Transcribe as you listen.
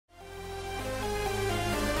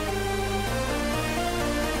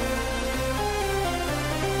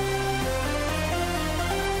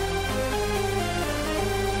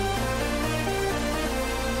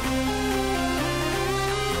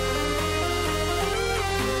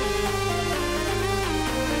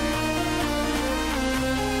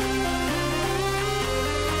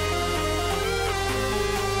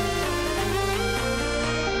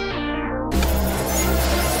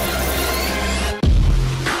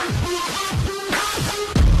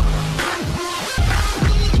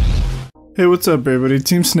Hey, what's up everybody,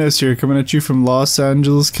 Team SNES here, coming at you from Los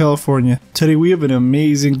Angeles, California. Today we have an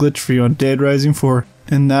amazing glitch for you on Dead Rising 4,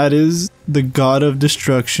 and that is the God of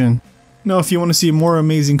Destruction. Now if you want to see more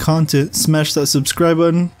amazing content, smash that subscribe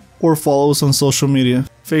button, or follow us on social media.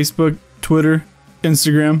 Facebook, Twitter,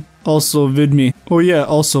 Instagram, also VidMe. Oh yeah,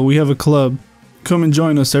 also we have a club. Come and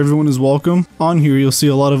join us, everyone is welcome. On here you'll see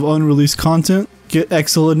a lot of unreleased content, get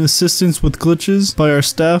excellent assistance with glitches by our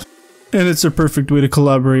staff, and it's a perfect way to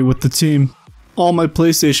collaborate with the team. All my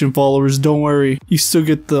PlayStation followers, don't worry, you still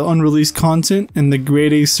get the unreleased content and the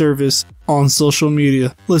grade A service on social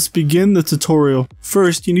media. Let's begin the tutorial.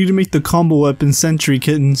 First, you need to make the combo weapon Sentry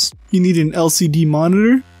Kittens. You need an LCD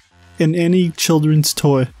monitor and any children's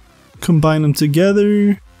toy. Combine them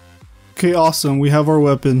together. Okay, awesome, we have our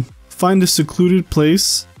weapon. Find a secluded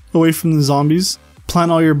place away from the zombies.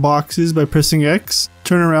 Plant all your boxes by pressing X.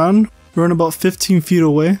 Turn around, run about 15 feet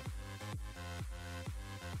away.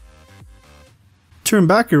 Turn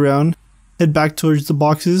back around, head back towards the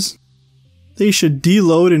boxes. They should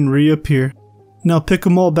deload and reappear. Now pick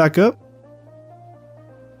them all back up.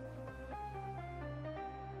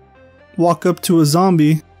 Walk up to a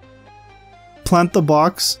zombie. Plant the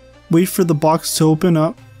box. Wait for the box to open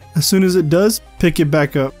up. As soon as it does, pick it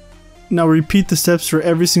back up. Now repeat the steps for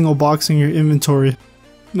every single box in your inventory.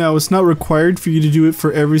 Now it's not required for you to do it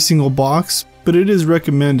for every single box, but it is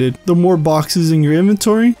recommended. The more boxes in your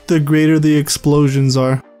inventory, the greater the explosions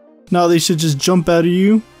are. Now they should just jump out of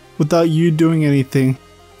you without you doing anything.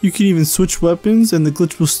 You can even switch weapons and the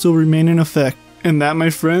glitch will still remain in effect. And that, my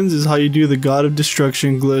friends, is how you do the God of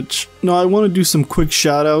Destruction glitch. Now I want to do some quick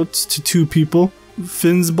shoutouts to two people,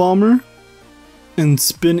 Finsbomber and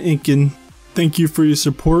Spin Inkin. Thank you for your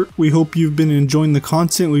support. We hope you've been enjoying the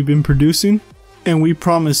content we've been producing, and we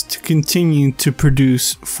promise to continue to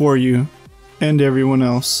produce for you and everyone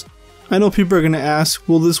else. I know people are gonna ask,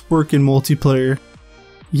 will this work in multiplayer?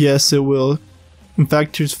 Yes, it will. In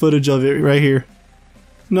fact, here's footage of it right here.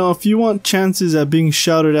 Now, if you want chances at being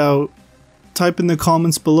shouted out, type in the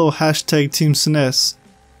comments below hashtag Team SNES.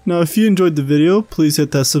 Now, if you enjoyed the video, please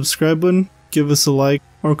hit that subscribe button, give us a like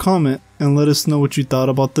or comment, and let us know what you thought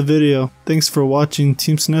about the video. Thanks for watching.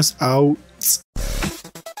 Team SNES out.